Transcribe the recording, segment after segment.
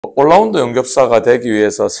올라운드 용접사가 되기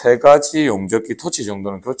위해서 3가지 용접기 토치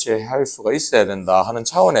정도는 교체할 수가 있어야 된다 하는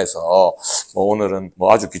차원에서 오늘은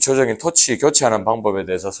아주 기초적인 토치 교체하는 방법에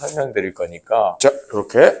대해서 설명드릴 거니까, 자,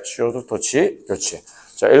 이렇게 co2 토치 교체.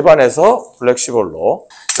 자, 일반에서 플렉시블로.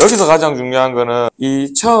 여기서 가장 중요한 거는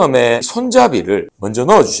이 처음에 손잡이를 먼저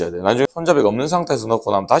넣어 주셔야 돼요. 나중에 손잡이가 없는 상태에서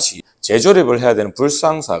넣고 나면 다시 재조립을 해야 되는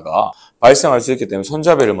불상사가 발생할 수 있기 때문에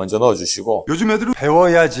손잡이를 먼저 넣어 주시고, 요즘 애들은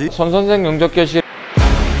배워야지. 손선생용접교실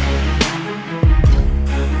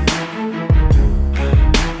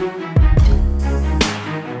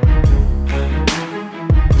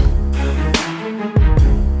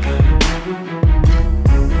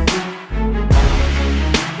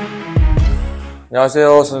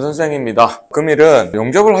안녕하세요, 손선생입니다. 금일은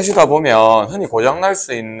용접을 하시다 보면 흔히 고장날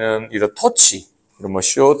수 있는 이런 토치, 이런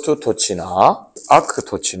co2 토치나 아크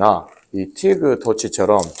토치나 이 티그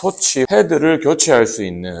토치처럼 토치 헤드를 교체할 수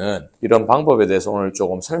있는 이런 방법에 대해서 오늘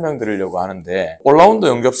조금 설명드리려고 하는데, 올라운드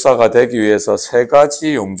용접사가 되기 위해서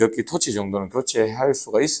 3가지 용접기 토치 정도는 교체할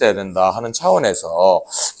수가 있어야 된다 하는 차원에서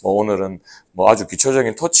오늘은 아주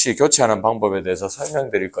기초적인 토치 교체하는 방법에 대해서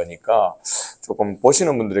설명드릴 거니까 조금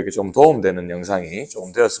보시는 분들에게 좀 도움되는 영상이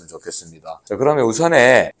조금 되었으면 좋겠습니다. 자, 그러면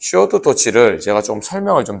우선에 co2 토치를 제가 좀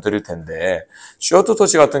설명을 좀 드릴 텐데, co2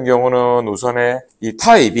 토치 같은 경우는 우선에 이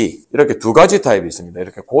타입이 이렇게 2가지 타입이 있습니다.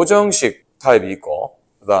 이렇게 고정식 타입이 있고,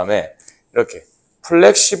 그 다음에 이렇게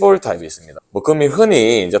플렉시블 타입이 있습니다. 그럼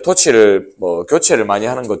흔히 이제 토치를 교체를 많이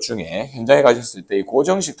하는 것 중에 현장에 가셨을 때 이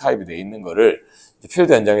고정식 타입이 되어 있는 거를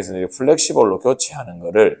필드 현장에서는 플렉시블로 교체하는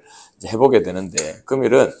거를 이제 해보게 되는데,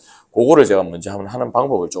 금일은 그거를 제가 먼저 한번 하는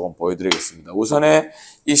방법을 조금 보여드리겠습니다. 우선에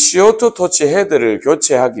이 co2 토치 헤드를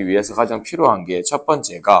교체하기 위해서 가장 필요한 게 첫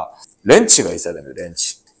번째가 렌치가 있어야 됩니다.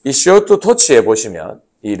 렌치. 이 co2 토치에 보시면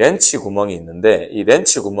이 렌치 구멍이 있는데, 이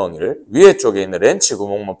렌치 구멍을 위에 쪽에 있는 렌치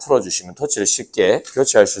구멍만 풀어주시면 토치를 쉽게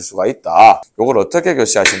교체하실 수가 있다. 이걸 어떻게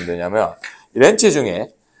교체하시면 되냐면, 이 렌치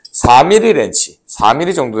중에 4mm 렌치,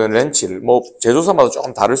 4mm 정도 되는 렌치를, 제조사마다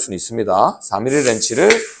조금 다를 수는 있습니다. 4mm 렌치를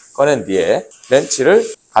꺼낸 뒤에 렌치를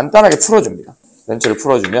간단하게 풀어줍니다. 렌치를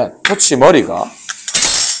풀어주면 토치 머리가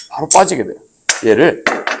바로 빠지게 돼요. 얘를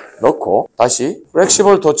넣고 다시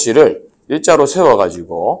플렉시블 토치를 일자로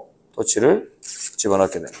세워가지고 토치를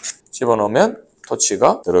집어넣게 됩니다. 집어넣으면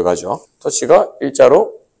토치가 들어가죠. 토치가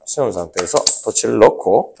일자로 세운 상태에서 토치를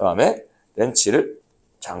넣고 그 다음에 렌치를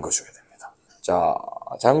잠궈주게 됩니다. 자,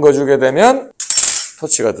 잠궈주게 되면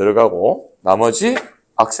토치가 들어가고 나머지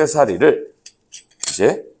액세서리를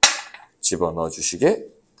이제 집어넣어 주시게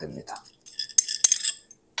됩니다.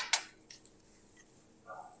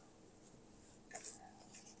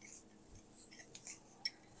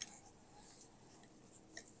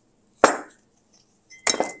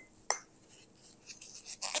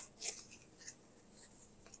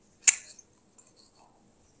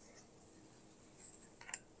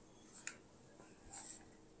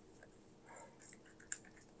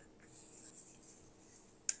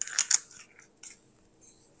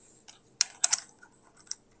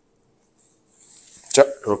 자,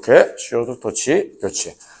 이렇게 co2 토치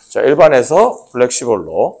교체. 자, 일반에서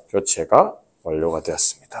플렉시블로 교체가 완료가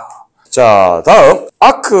되었습니다. 자, 다음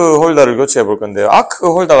아크 홀더를 교체해 볼 건데요. 아크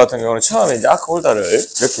홀더 같은 경우는 처음에 이제 아크 홀더를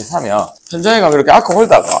이렇게 사면 현장에 가면 이렇게 아크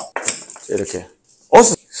홀더가 이렇게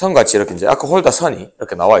어스선 같이 이렇게 이제 아크 홀더 선이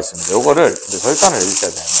이렇게 나와 있습니다. 요거를 이제 절단을 해주셔야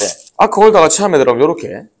되는데, 아크 홀더가 처음에 들어가면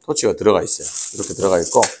이렇게 토치가 들어가 있어요. 이렇게 들어가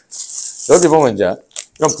있고, 여기 보면 이제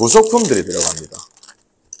이런 부속품들이 들어갑니다.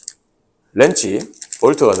 렌치,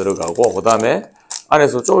 볼트가 들어가고, 그 다음에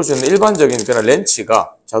안에서 쪼을 수 있는 일반적인 그런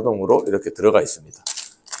렌치가 자동으로 이렇게 들어가 있습니다.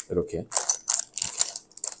 이렇게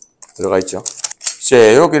들어가 있죠.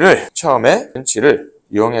 이제 여기를 처음에 렌치를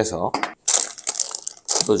이용해서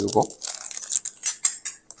뜯어주고,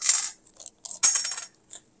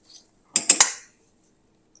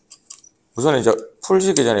 우선 이제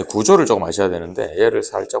풀시기 전에 구조를 조금 아셔야 되는데, 얘를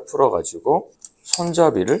살짝 풀어가지고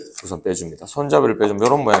손잡이를 우선 빼줍니다. 손잡이를 빼주면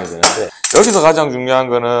이런 모양이 되는데, 여기서 가장 중요한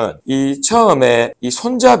거는 이 처음에 이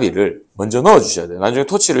손잡이를 먼저 넣어 주셔야 돼요. 나중에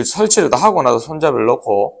토치를 설치를 다 하고 나서 손잡이를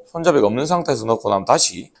넣고, 손잡이가 없는 상태에서 넣고 나면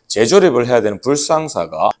다시 재조립을 해야 되는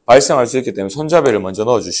불상사가 발생할 수 있기 때문에 손잡이를 먼저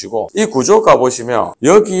넣어 주시고, 이 구조가 보시면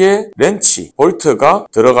여기에 렌치, 볼트가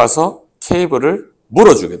들어가서 케이블을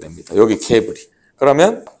물어주게 됩니다. 여기 케이블이.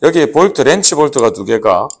 그러면 여기 볼트, 렌치 볼트가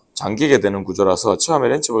 2개가 잠기게 되는 구조라서 처음에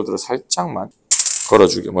렌치 볼트를 살짝만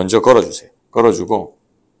먼저 걸어주세요. 걸어주고,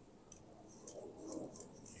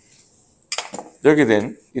 여기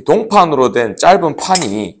이 동판으로 된 짧은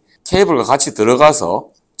판이 케이블과 같이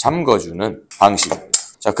들어가서 잠궈주는 방식입니다.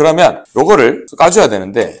 자, 그러면 요거를 까줘야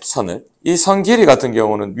되는데, 이 선 길이 같은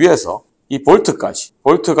경우는 위에서 이 볼트까지,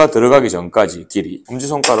 볼트가 들어가기 전까지 길이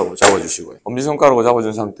엄지손가락으로 잡아주시고요. 엄지손가락으로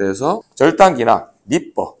잡아준 상태에서 절단기나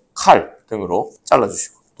니퍼, 칼 등으로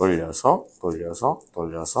잘라주시고 돌려서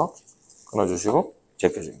끊어주시고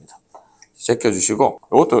제껴줍니다. 제껴주시고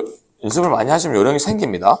이것도 연습을 많이 하시면 요령이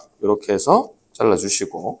생깁니다. 이렇게 해서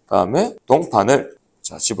잘라주시고 그다음에 동판을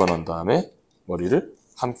자 집어넣은 다음에 머리를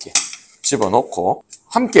함께 집어넣고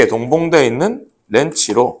함께 동봉되어 있는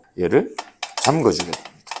렌치로 얘를 잠궈주게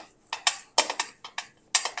됩니다.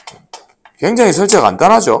 굉장히 설치가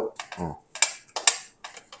간단하죠?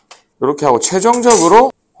 이렇게 하고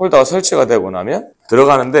최종적으로 홀더가 설치가 되고 나면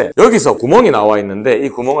들어가는데 여기서 구멍이 나와 있는데 이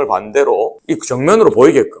구멍을 반대로 이 정면으로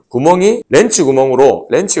보이게끔 구멍이 렌치 구멍으로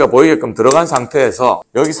렌치가 보이게끔 들어간 상태에서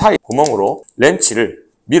여기 사이 구멍으로 렌치를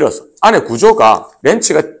밀어서 안에 구조가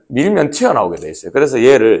렌치가 밀면 튀어나오게 돼 있어요. 그래서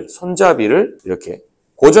얘를 손잡이를 이렇게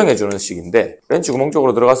고정해 주는 식인데 렌치 구멍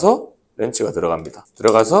쪽으로 들어가서 렌치가 들어갑니다.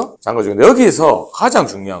 들어가서 잠궈주는데 여기서 가장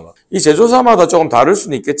중요한 거 이 제조사마다 조금 다를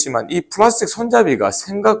수는 있겠지만 이 플라스틱 손잡이가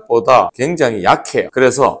생각보다 굉장히 약해요.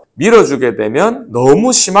 그래서 밀어주게 되면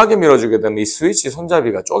너무 심하게 밀어주게 되면 이 스위치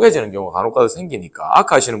손잡이가 쪼개지는 경우가 간혹가다 생기니까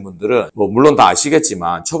아까 하시는 분들은 뭐 물론 다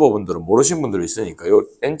아시겠지만 초보분들은 모르신 분들이 있으니까 이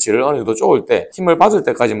렌치를 어느 정도 쪼을 때 힘을 받을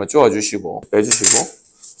때까지만 쪼아주시고 빼주시고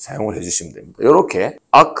사용을 해주시면 됩니다. 이렇게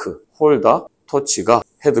아크, 홀더, 토치가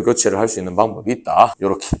헤드 교체를 할 수 있는 방법이 있다.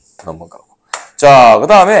 이렇게 넘어가고. 자, 그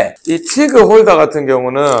다음에 이 티그 홀더 같은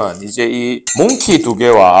경우는 이제 이 몽키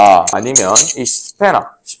 2개와 아니면 이 스패너,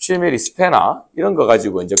 17mm 스패너 이런 거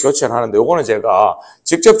가지고 이제 교체를 하는데 요거는 제가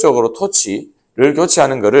직접적으로 토치를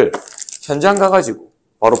교체하는 거를 현장 가가지고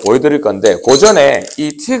바로 보여드릴 건데 그 전에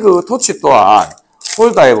이 티그 토치 또한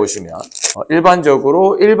홀더에 보시면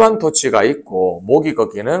일반적으로 일반 토치가 있고 목이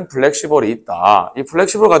꺾이는 플렉시볼이 있다. 이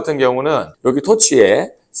플렉시볼 같은 경우는 여기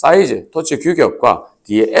토치의 사이즈, 토치 규격과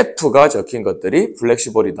뒤에 F가 적힌 것들이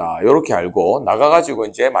플렉시볼이다. 이렇게 알고 나가가지고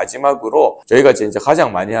이제 마지막으로 저희가 이제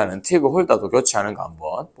가장 많이 하는 티그 홀더도 교체하는 거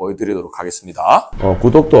한번 보여드리도록 하겠습니다.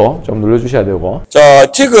 구독도 좀 눌러주셔야 되고. 자,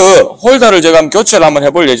 티그 홀더를 제가 교체를 한번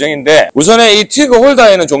해볼 예정인데 우선에 이 티그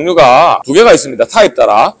홀더에는 종류가 두 개가 있습니다. 타입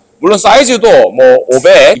따라. 물론 사이즈도 뭐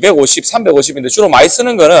 500, 250, 350인데 주로 많이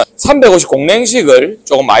쓰는 거는 350 공랭식을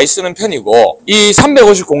조금 많이 쓰는 편이고 이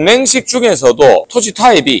 350 공랭식 중에서도 토치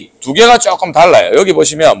타입이 두 개가 조금 달라요. 여기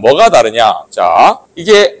보시면 뭐가 다르냐. 자,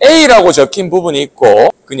 이게 A라고 적힌 부분이 있고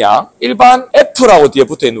그냥 일반 F라고 뒤에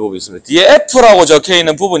붙어 있는 부분이 있습니다. 뒤에 F라고 적혀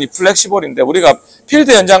있는 부분이 플렉시볼인데 우리가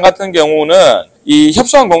필드 현장 같은 경우는 이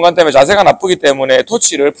협소한 공간 때문에 자세가 나쁘기 때문에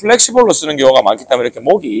토치를 플렉시볼로 쓰는 경우가 많기 때문에 이렇게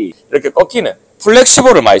목이 이렇게 꺾이는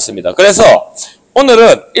플렉시볼을 많이 씁니다. 그래서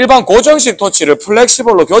오늘은 일반 고정식 토치를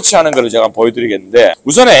플렉시볼로 교체하는 것을 제가 보여드리겠는데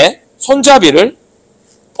우선에 손잡이를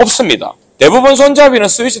뽑습니다. 대부분 손잡이는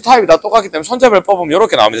스위치 타입이 다 똑같기 때문에 손잡이를 뽑으면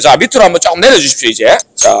이렇게 나옵니다. 자, 밑으로 한번 조금 내려주십시오. 이제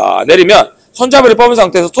자, 내리면 손잡이를 뽑은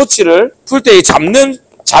상태에서 토치를 풀 때 이 잡는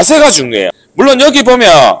자세가 중요해요. 물론 여기 보면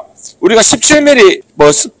우리가 17mm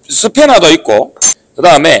뭐 스패너도 있고 그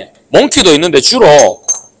다음에 몽키도 있는데 주로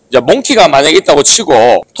이제 몽키가 만약에 있다고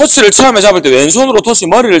치고 토치를 처음에 잡을 때 왼손으로 토치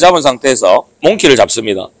머리를 잡은 상태에서 몽키를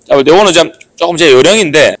잡습니다. 잡을 때 이거는 조금 제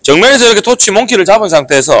요령인데 정면에서 이렇게 토치 몽키를 잡은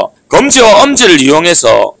상태에서 검지와 엄지를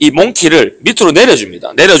이용해서 이 몽키를 밑으로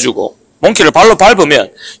내려줍니다. 내려주고 몽키를 발로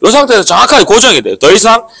밟으면 이 상태에서 정확하게 고정이 돼요. 더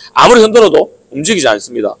이상 아무리 흔들어도 움직이지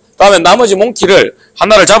않습니다. 다음에 나머지 몽키를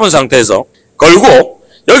하나를 잡은 상태에서 걸고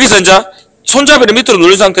여기서 이제 손잡이를 밑으로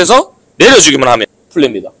누른 상태에서 내려주기만 하면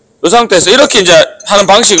풀립니다. 이 상태에서 이렇게 이제 하는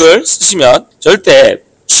방식을 쓰시면 절대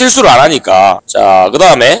실수를 안 하니까. 자, 그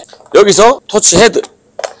다음에 여기서 토치 헤드.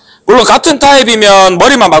 물론 같은 타입이면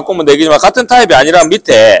머리만 바꾸면 되겠지만 같은 타입이 아니라면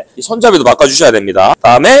밑에 이 손잡이도 바꿔주셔야 됩니다. 그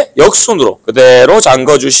다음에 역순으로 그대로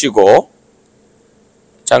잠궈주시고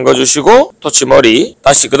토치 머리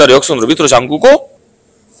다시 그대로 역순으로 밑으로 잠그고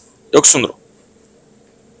역순으로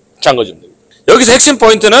잠궈주면 됩니다. 여기서 핵심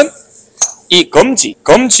포인트는 이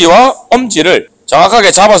검지와 엄지를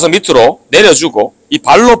정확하게 잡아서 밑으로 내려주고 이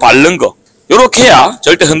발로 밟는 거 요렇게 해야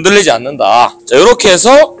절대 흔들리지 않는다. 자, 요렇게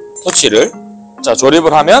해서 토치를 자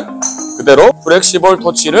조립을 하면 그대로 플렉시볼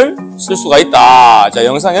토치를 쓸 수가 있다. 자,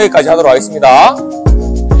 영상 여기까지 하도록 하겠습니다.